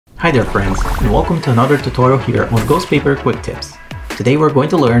Hi there friends, and welcome to another tutorial here on Ghost Paper Quick Tips. Today we're going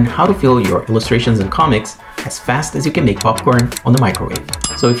to learn how to fill your illustrations and comics as fast as you can make popcorn on the microwave.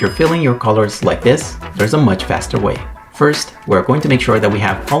 So if you're filling your colors like this, there's a much faster way. First, we're going to make sure that we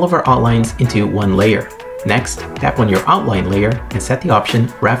have all of our outlines into one layer. Next, tap on your outline layer and set the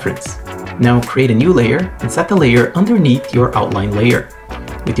option Reference. Now create a new layer and set the layer underneath your outline layer.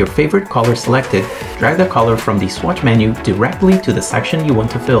 With your favorite color selected, drag the color from the swatch menu directly to the section you want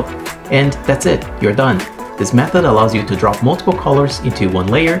to fill. And that's it, you're done. This method allows you to drop multiple colors into one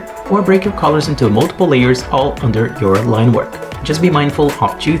layer or break your colors into multiple layers all under your line work. Just be mindful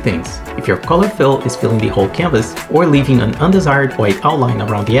of two things. If your color fill is filling the whole canvas or leaving an undesired white outline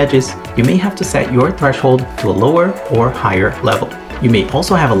around the edges, you may have to set your threshold to a lower or higher level. You may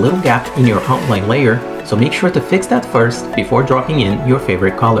also have a little gap in your outline layer, so make sure to fix that first before dropping in your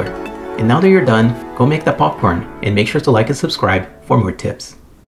favorite color. And now that you're done, go make the popcorn and make sure to like and subscribe for more tips.